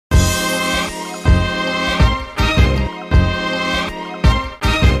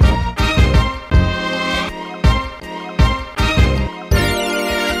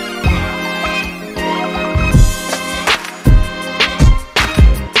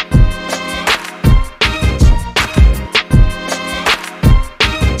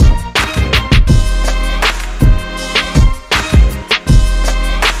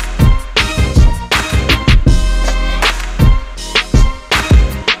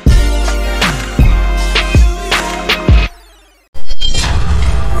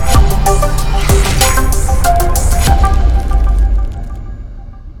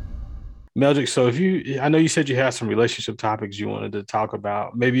Meldrick, so I know you said you had some relationship topics you wanted to talk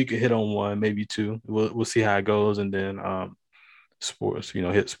about. Maybe you could hit on one, maybe two. We'll see how it goes, and then sports.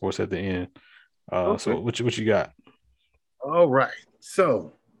 Hit sports at the end. So Okay. what you got? All right.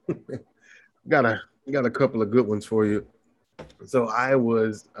 So got a got a couple of good ones for you. So I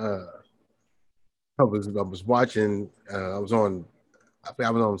was watching I was on I think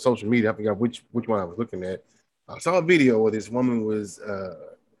I was on social media. I forgot which one I was looking at. I saw a video where this woman was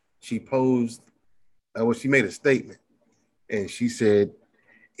she posed well, she made a statement and she said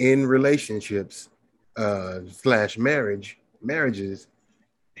in relationships slash marriages,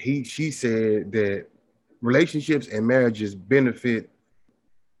 she said that relationships and marriages benefit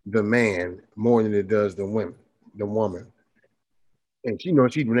the man more than it does the woman. And she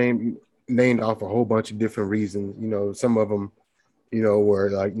named off a whole bunch of different reasons. Some of them, were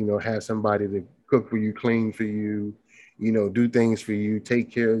like, have somebody to cook for you, clean for you, do things for you,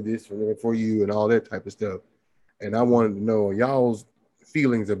 take care of this for you, and all that type of stuff. And I wanted to know y'all's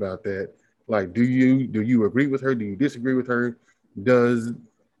feelings about that. Like, do you agree with her? Do you disagree with her? Does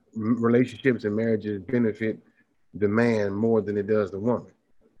relationships and marriages benefit the man more than it does the woman?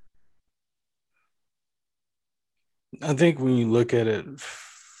 I think when you look at it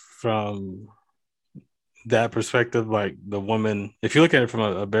from that perspective, like the woman, if you look at it from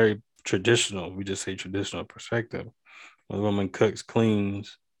a very traditional, we just say traditional perspective, when the woman cooks,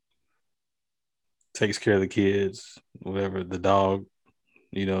 cleans, takes care of the kids, whatever, the dog,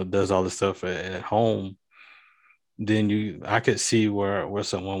 does all the stuff at home, then I could see where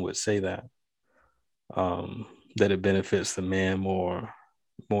someone would say um, that it benefits the man more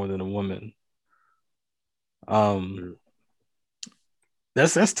than a woman. Um, Mm.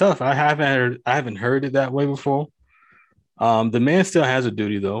 that's tough. I haven't heard it that way before. The man still has a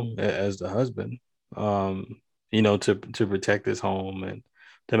duty though, as the husband, to protect his home and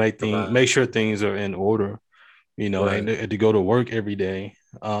to Provide. make sure things are in order, and Right. to go to work every day.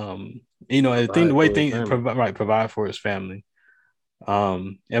 I think the Provide way for his things family. provide for his family.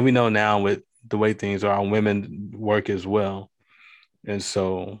 And we know now with the way things are, women work as well, and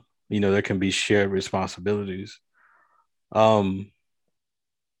so there can be shared responsibilities. Um,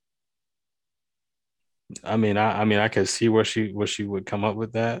 I could see where she would come up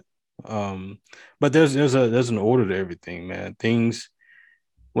with that. Um, but there's an order to everything, man. Things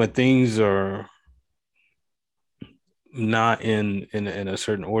when things are not in a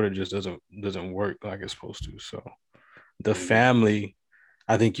certain order just doesn't work like it's supposed to. So the Mhm. family,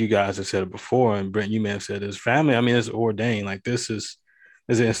 I think you guys have said it before, and Brent, you may have said this family. I mean, it's ordained. Like this is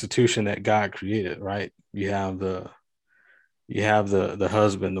an institution that God created, right? You have the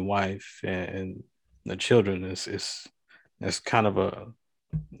husband, the wife, and the children. It's kind of a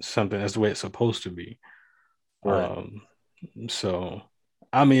something that's the way it's supposed to be. Right. Um, so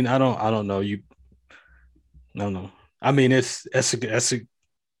I don't know. I don't know. I mean, it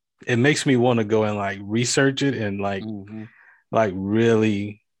makes me want to go and like research it and Hmm. like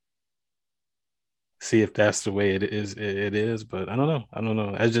really see if that's the way it is, but I don't know. I don't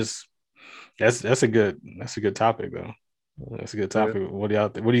know. That's a good topic though. That's a good Yeah. topic. What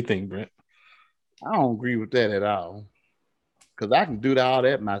do you think, Brent? I don't agree with that at all because I can do all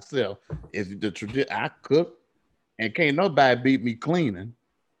that myself. If the tradition, I cook and can't nobody beat me cleaning.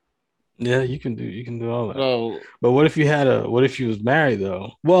 Yeah, you can do all that. So But what if you was married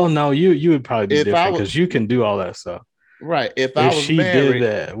though? Well, no, you would probably be if I different was because you can do all that stuff. right, if I If was she did married,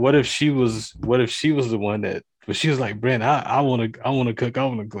 that, what if she was the one that but she was like, Brent, I wanna cook, I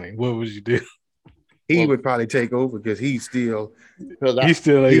wanna clean. What would you do? He well, would probably take over because because I He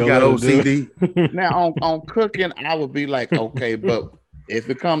still ain't he gonna got let her do OCD. it. now on cooking, I would be like, okay, but if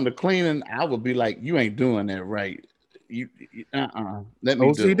it come to cleaning, I would be like, you ain't doing that right. Let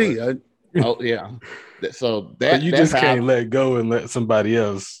me do it. OCD. Oh yeah. So So you that's just how can't let go and let somebody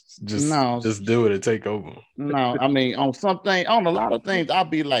else just no just do it and take over. no. I mean on a lot of things I'll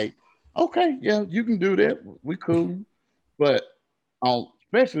be like, okay, yeah, you can do that. We cool. But on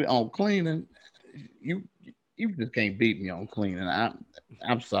especially on cleaning, you you just can't beat me on cleaning.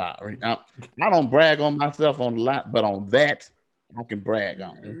 I'm sorry. I don't brag on myself on a lot, but on that I can brag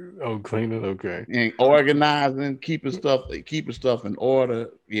on. Oh, clean it, okay. And organizing, keeping stuff in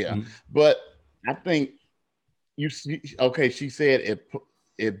order. Yeah. Mhm. But I think you see, okay, she said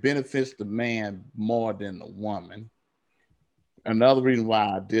it benefits the man more than the woman. Another reason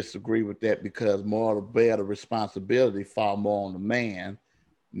why I disagree with that because more of the better responsibility fall more on the man,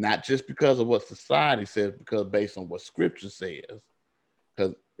 not just because of what society says, because based on what scripture says.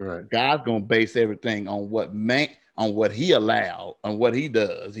 Because Right. God's gonna base everything on what he allowed, on what he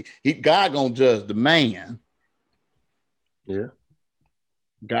does. God gonna judge the man. Yeah.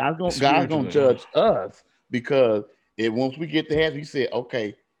 God's gonna Spiritually. judge us because once we get to heaven, he said,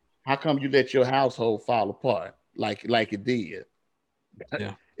 okay, how come you let your household fall apart like it did?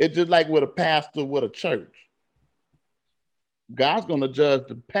 Yeah. It's just like with a pastor with a church. God's gonna judge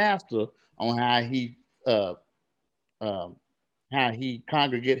the pastor on uh how he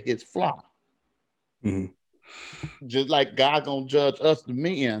congregate his flock. Mhm. Just like God gonna judge us, the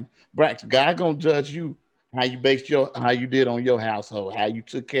men, Brax, God gonna judge you how you did on your household, how you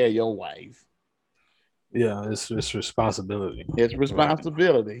took care of your wife. Yeah, it's responsibility. It's Right.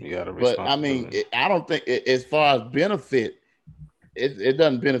 responsibility. You got a But I mean, responsibility. I don't think as far as benefit, it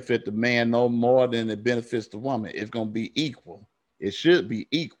doesn't benefit the man no more than it benefits the woman. It's gonna be equal. It should be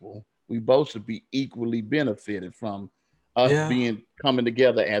equal. We both should be equally benefited from us Yeah. being coming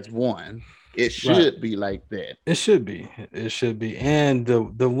together as one. It Right. should be like that. It should be. It should be. And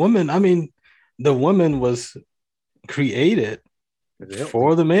the woman, I mean, the woman was created Does it help me?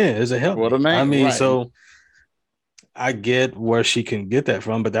 for the man as a For the helpmate. I man, mean, right. so I get where she can get that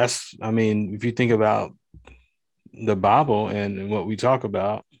from, but that's, I mean, if you think about the Bible and what we talk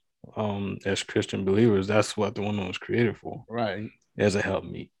about as Christian believers, that's what the woman was created for, Right. as a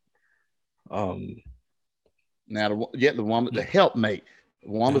helpmeet. Um, Now, the woman, the helpmate,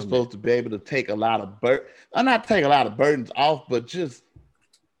 the woman's helpmate. supposed to be able to take a lot of not take a lot of burdens off, but just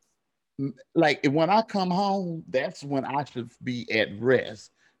like when I come home, that's when I should be at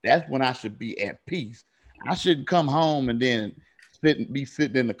rest. That's when I should be at peace. I shouldn't come home and then be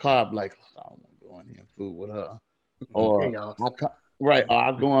sitting in the car like, I don't want to go in here and fool with her. Hey Or y'all. right, or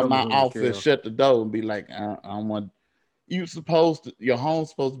I go in my Coming here, office, shut the door, and be like, I don't want. You supposed to, your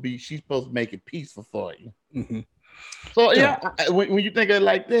home's supposed to be, she's supposed to make it peaceful for you. Mhm. So Yeah. yeah, when you think of it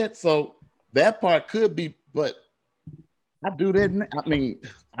like that, so that part could be, but I do that. I mean,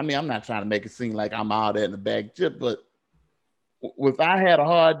 I'm not trying to make it seem like I'm all that in the bag chip, but if I had a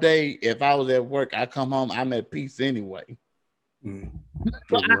hard day, if I was at work, I come home, I'm at peace anyway. Mhm. So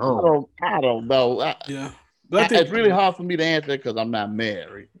because you're home. I don't know. Yeah. But I It's think, really hard for me to answer because I'm not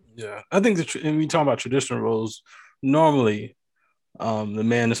married. yeah, I think and we talk about traditional roles. Normally, the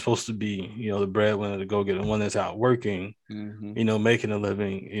man is supposed to be, the breadwinner, to go get the one that's out working, Mm-hmm. making a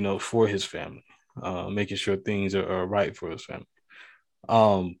living, for his family, making sure things are right for his family.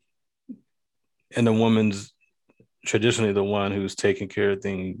 Um, and the woman's traditionally the one who's taking care of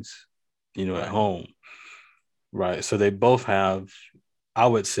things, at Right. home, right? So they both have, I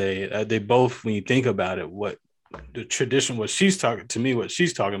would say, they both, when you think about it, what the tradition, what she's talking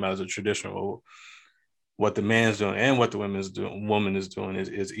about is a traditional role. What the man's doing and what the woman is doing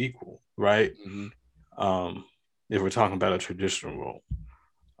is equal, right? Mm-hmm. Um, if we're talking about a traditional role,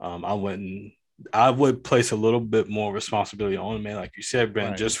 I would place a little bit more responsibility on the man, like you said, Ben,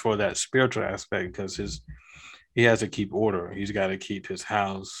 Right. just for that spiritual aspect, because he has to keep order. He's got to keep his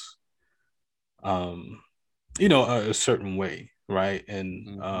house, um, a certain way, right,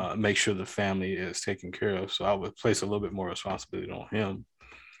 and make sure the family is taken care of. So I would place a little bit more responsibility on him.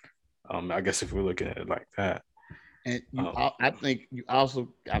 I guess if we're looking at it like that. And I think you also,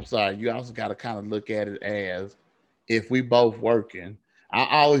 I'm sorry, you also got to kind of look at it as if we both working. I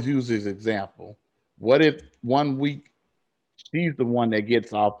always use this example. What if one week she's the one that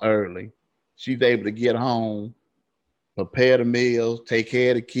gets off early? She's able to get home, prepare the meals, take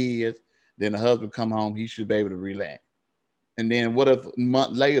care of the kids. Then the husband come home, he should be able to relax. And then what if a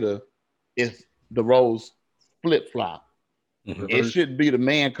month later, it's the roles flip flop? Mm-hmm. It Reverse. shouldn't be the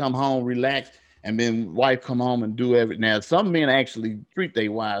man come home, relax, and then wife come home and do everything. Now, some men actually treat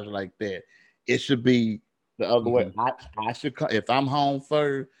their wives like that. It should be the other way. Mm-hmm. I should come if I'm home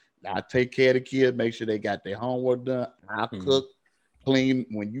first. I take care of the kids, make sure they got their homework done. I Mm-hmm. cook, clean.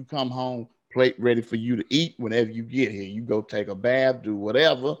 When you come home, plate ready for you to eat. Whenever you get here, you go take a bath, do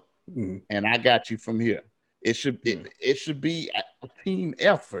whatever, Mm-hmm. and I got you from here. It should be a team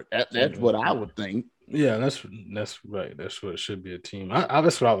effort. That's what I would think. Yeah, that's right. That's what it should be, a team.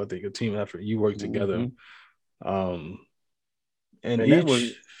 That's what I would think, a team effort. You work together. Mm-hmm. Um, and And that was,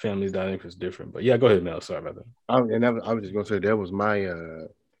 each family dynamic is different. But yeah, go ahead, Mel. Sorry about that. I was just gonna say that was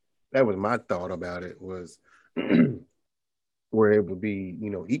my thought about it was where it would be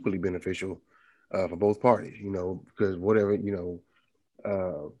equally beneficial for both parties. Because whatever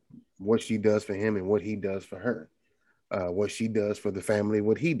what she does for him and what he does for her, what she does for the family,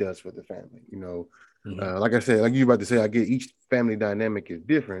 what he does for the family. Mm-hmm. Like I said, like you about to say, I get each family dynamic is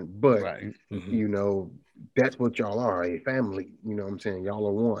different, but Right. Mm-hmm. that's what y'all are, a family. What I'm saying? Y'all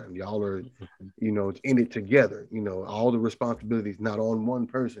are one. Y'all are, Mm-hmm. in it together. All the responsibilities not on one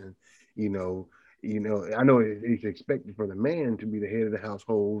person. You know, I know it's expected for the man to be the head of the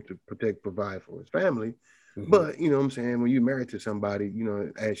household to protect, provide for his family, But you know what I'm saying, when you're married to somebody, you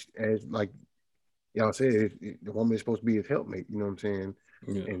know, as like y'all said, the woman is supposed to be his helpmate. You know what I'm saying?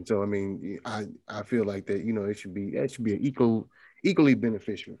 Yeah. And so, I mean, I feel like that. You know, it should be an equally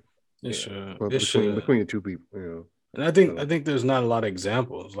beneficial. It Yeah, should. but It should. between the two people. You know, And I so think there's not a lot of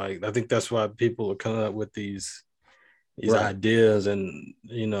examples. Like I think that's why people are coming up with these right, ideas and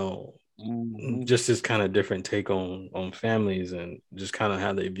you know Mm-hmm. just this kind of different take on families and just kind of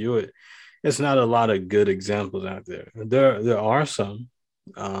how they view it. It's not a lot of good examples out there. There are some,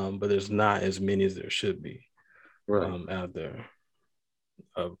 but there's not as many as there should be right, out there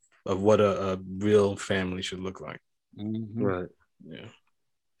of what a real family should look like. Mm-hmm. right. Yeah.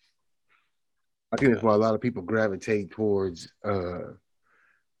 I think that's why a lot of people gravitate towards uh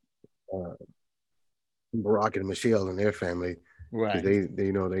Barack and Michelle and their family because Right. they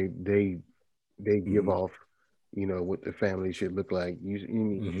you know they give Mm-hmm. off, you know, what the family should look like.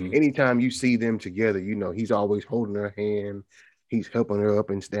 Mm-hmm. Anytime you see them together, you know, he's always holding her hand, he's helping her up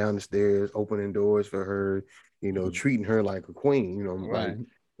and down the stairs, opening doors for her, you know, treating her like a queen, you know, like Right.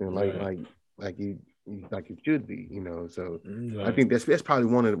 you know, Right. like you like it should be, you know. So I Right. think that's probably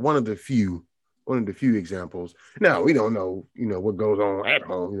one of the few examples. Now we don't know, you know, what goes on at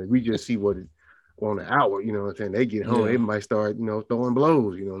home. You know, we just see what is on the hour, you know what I'm saying? They get home, they Yeah. might start, you know, throwing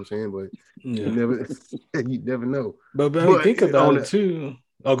blows, you know what I'm saying? But you Yeah. never you never know. But I mean, But think about on it the too.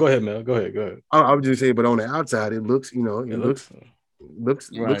 Oh, go ahead, Mel. Go ahead. Go ahead. I would just say, but on the outside, it looks, you know, It looks.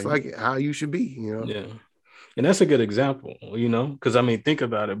 looks Right. like how you should be, you know. Yeah. And that's a good example, you know, because I mean, think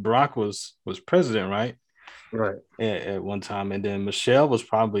about it. Barack was president, right? Right. At one time, and then Michelle was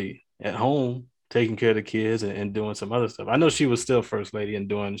probably at home taking care of the kids and doing some other stuff. I know she was still first lady and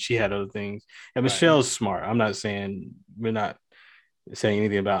doing. She had other things, and Right. Michelle's smart. I'm not saying we're not saying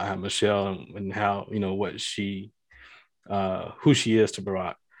anything about how Michelle and how you know what she, who she is to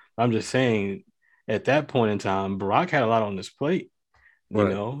Barack. I'm just saying at that point in time, Barack had a lot on his plate. You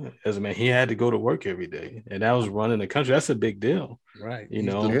Right. know, as a man, he had to go to work every day, and that was running the country. That's a big deal, Right. you He's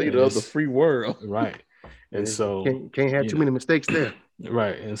the know, Yeah. and leader of the it's free world. right. And Yeah. so, Can't have you too many know, mistakes there.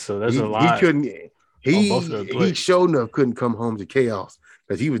 right. And so there's a He lot couldn't on both of their he plates. sure enough couldn't come home to chaos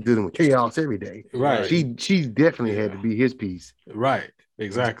because he was dealing with chaos every day. Right. Right. She definitely had Yeah. to be his piece. Right.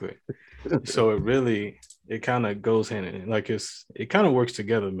 Exactly. So it kind of goes hand in hand. Like it kind of works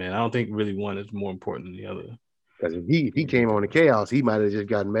together, man. I don't think really one is more important than the other. Because if he came on to chaos, he might have just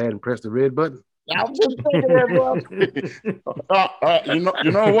gotten mad and pressed the red button. I was just thinking that, bro. You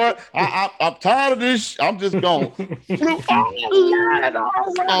know what? I'm tired of this. I'm just going.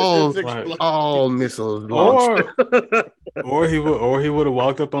 Right. All missiles launched. Or he would have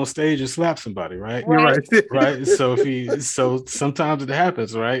walked up on stage and slapped somebody, right? You're right. Right. So sometimes it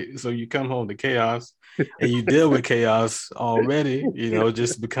happens, right? So you come home to chaos and you deal with chaos already, you know, it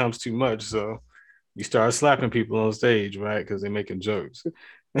just becomes too much. So you start slapping people on stage, right? Because they're making jokes.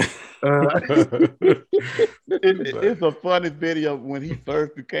 It's a funny video when he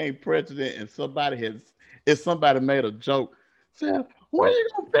first became president, and somebody made a joke, said, "When are you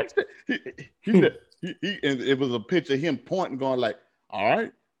gonna fix it?" And it was a picture of him pointing, going like, "All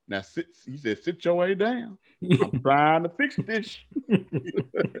right, now sit." He said, "Sit your way down. I'm trying to fix this."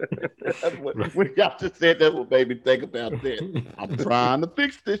 That's what, when y'all just said that, what made me think about that. I'm trying to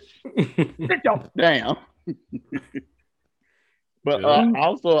fix this. Sit your down. But Yeah.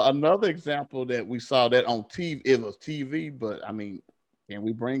 also another example that we saw that on TV, it was TV, but I mean, can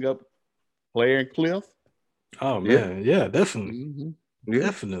we bring up Claire and Cliff? Oh Yeah. man, yeah, definitely, Mm-hmm. Yeah.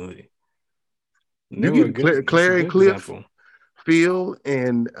 definitely. They You were get good. It's a Claire and good Cliff, example. Phil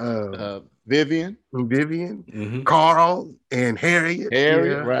and Vivian, Vivian, Mm-hmm. Carl and Harriet.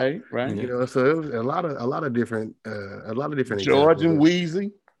 Harriet, Yeah. right. You Yeah. know, so it was a lot of different George and examples.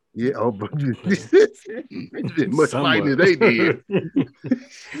 Wheezy. Yeah, oh, but they did much fighting Somewhat. as they did.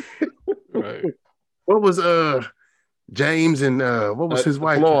 Right. What was James and what was his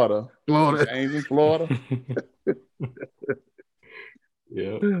wife? Florida. Florida. James in Florida.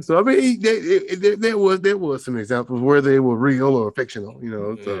 Yeah. So I mean, there was some examples where they were real or fictional, you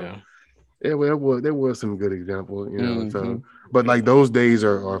know. So Yeah. there was some good examples, you know. Mm-hmm. So, but like those days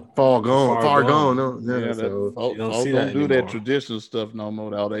are far gone, Far far gone. gone. No, Yeah, so You don't folks see that don't do that anymore. traditional stuff no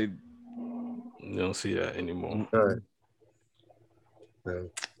more. Now they You don't see that anymore. right.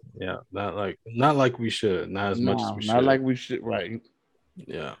 Yeah. Not like we should. Not as much as we should. not like we should. Right.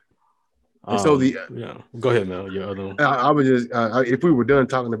 Yeah. And so yeah. Go ahead, Mel. Your other one. I was just if we were done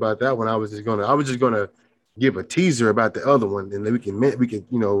talking about that one, I was just gonna give a teaser about the other one, and then we can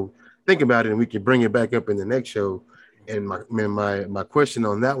you know think about it, and we can bring it back up in the next show. And my question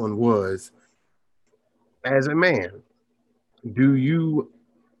on that one was, as a man, do you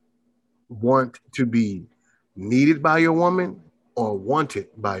want to be needed by your woman or wanted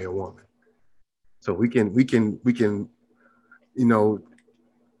by your woman? So we can, you know,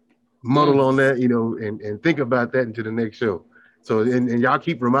 muddle on that, you know, and think about that into the next show. So, and y'all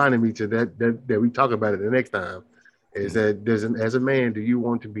keep reminding me to that we talk about it the next time. Is that as a man, do you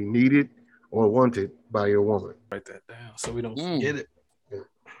want to be needed or wanted by your woman? Write that down so we don't forget it.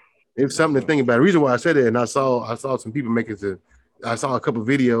 It's something to think about. The reason why I said it, and I saw some people I saw a couple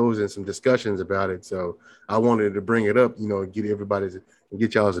videos and some discussions about it. So I wanted to bring it up, you know, and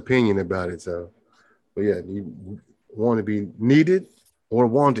get y'all's opinion about it. So, but yeah, do you want to be needed or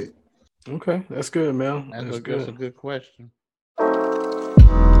wanted? Okay, that's good, man. That's a good question.